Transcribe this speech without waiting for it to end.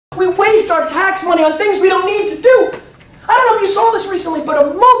our tax money on things we don't need to do. I don't know if you saw this recently, but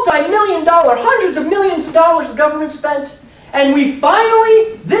a multi-million-dollar, hundreds of millions of dollars the government spent, and we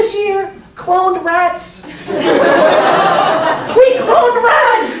finally, this year, cloned rats. We cloned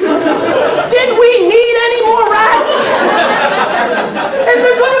rats! Did we need any more rats? If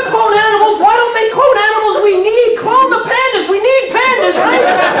they're going to clone animals, why don't they clone animals we need? Clone the pandas. We need pandas, right?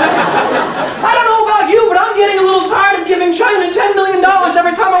 I don't know about you, but I'm getting a little tired of giving China $10 million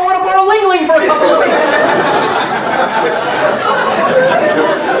every time I want to borrow Ling Ling for a couple of weeks.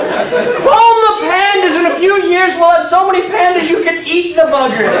 Clone the pandas. In a few years, we'll have so many pandas you can eat the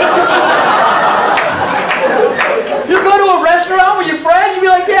buggers. You go to a restaurant with your friends, you'll be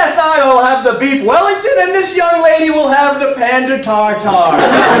like, yes, I will have the beef Wellington, and this young lady will have the panda tartare.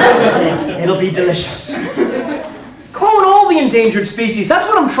 It'll be delicious. Clone all the endangered species. That's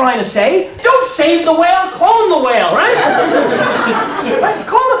what I'm trying to say. Don't save the whale, clone the whale, right?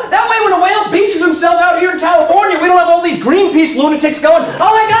 Clone that way when a whale beaches himself out here in California, we don't have all these Greenpeace lunatics going,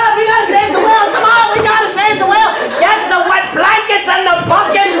 oh my God, we gotta save the whale, come on, we gotta save the whale. Get the wet blankets and the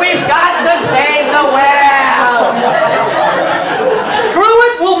buckets, we've got to save the whale. Screw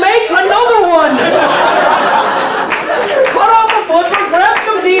it, we'll make another one. Cut off a foot, grab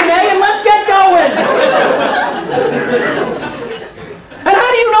some DNA, and let's get going. And how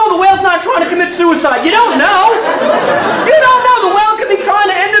do you know the whale's not trying to commit suicide? You don't know. You don't know. The whale could be trying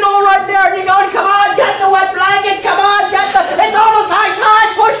to end it all right there, and you're going, come on, get the wet blankets, come on, it's almost high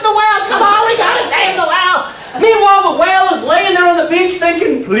tide, push the whale, come on, we gotta save the whale. Meanwhile, the whale is laying there on the beach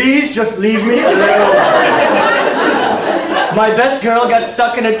thinking, please just leave me alone. My best girl got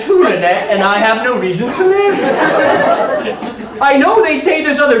stuck in a tuna net, and I have no reason to live. I know they say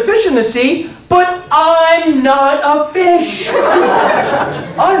there's other fish in the sea, but I'm not a fish.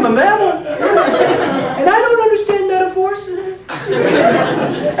 I'm a mammal. And I don't understand metaphors.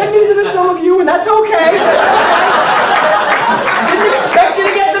 And neither do some of you, and that's okay. Didn't expect you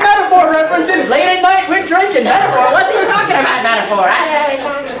to get the metaphor references. Late at night, we're drinking. Metaphor? What's he talking about, metaphor?